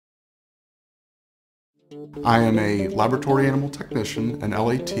I am a laboratory animal technician, an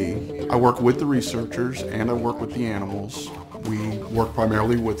LAT. I work with the researchers and I work with the animals. We work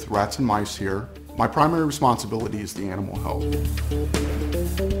primarily with rats and mice here. My primary responsibility is the animal health.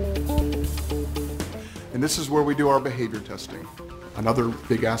 And this is where we do our behavior testing. Another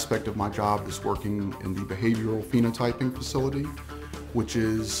big aspect of my job is working in the behavioral phenotyping facility, which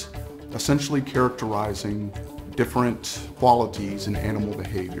is essentially characterizing different qualities in animal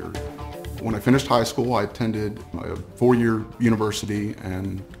behavior. When I finished high school, I attended a 4-year university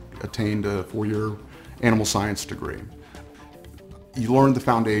and attained a 4-year animal science degree. You learn the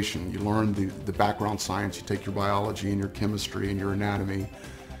foundation, you learn the background science, you take your biology and your chemistry and your anatomy,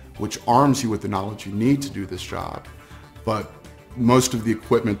 which arms you with the knowledge you need to do this job. But most of the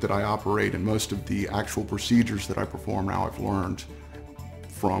equipment that I operate and most of the actual procedures that I perform now I've learned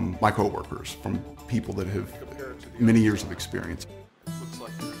from my coworkers, from people that have many years of experience.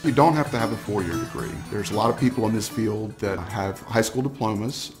 You don't have to have a 4-year degree. There's a lot of people in this field that have high school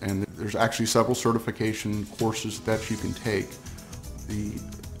diplomas, and there's actually several certification courses that you can take. The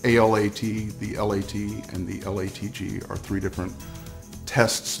ALAT, the LAT, and the LATG are 3 different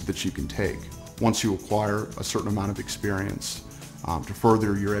tests that you can take once you acquire a certain amount of experience to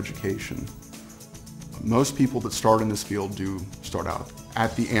further your education. Most people that start in this field do start out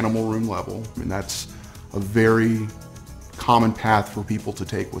at the animal room level, and that's a very common path for people to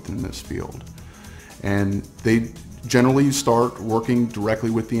take within this field. And they generally start working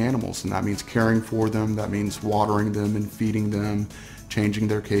directly with the animals, and that means caring for them, that means watering them and feeding them, changing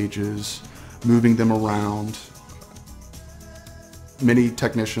their cages, moving them around. Many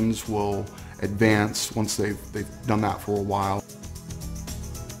technicians will advance once they've done that for a while.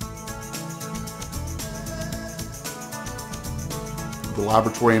 The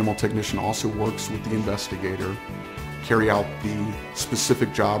laboratory animal technician also works with the investigator, carry out the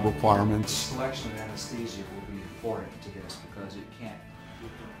specific job requirements. Selection of anesthesia will be important to this because it can't.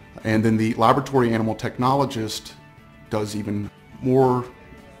 And then the laboratory animal technologist does even more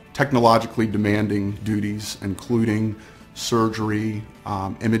technologically demanding duties, including surgery,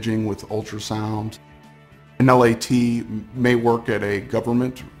 imaging with ultrasound. An LAT may work at a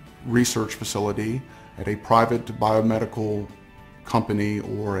government research facility, at a private biomedical company,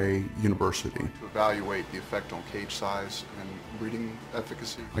 or a university. To evaluate the effect on cage size and breeding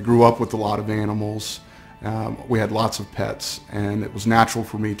efficacy. I grew up with a lot of animals. We had lots of pets, and it was natural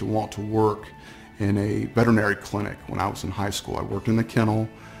for me to want to work in a veterinary clinic when I was in high school. I worked in the kennel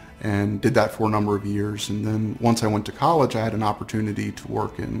and did that for a number of years, and then once I went to college I had an opportunity to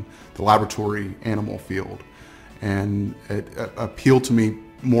work in the laboratory animal field, and it appealed to me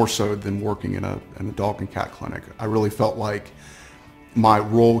more so than working in a dog and cat clinic. I really felt like my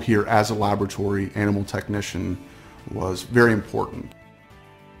role here as a laboratory animal technician was very important.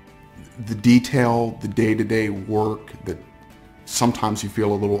 The detail, the day-to-day work that sometimes you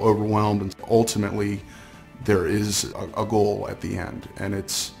feel a little overwhelmed, and ultimately there is a goal at the end, and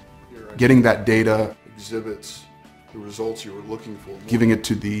it's getting that data, exhibits, the results you were looking for, giving it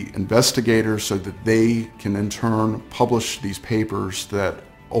to the investigators so that they can in turn publish these papers that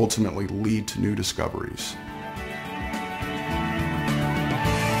ultimately lead to new discoveries.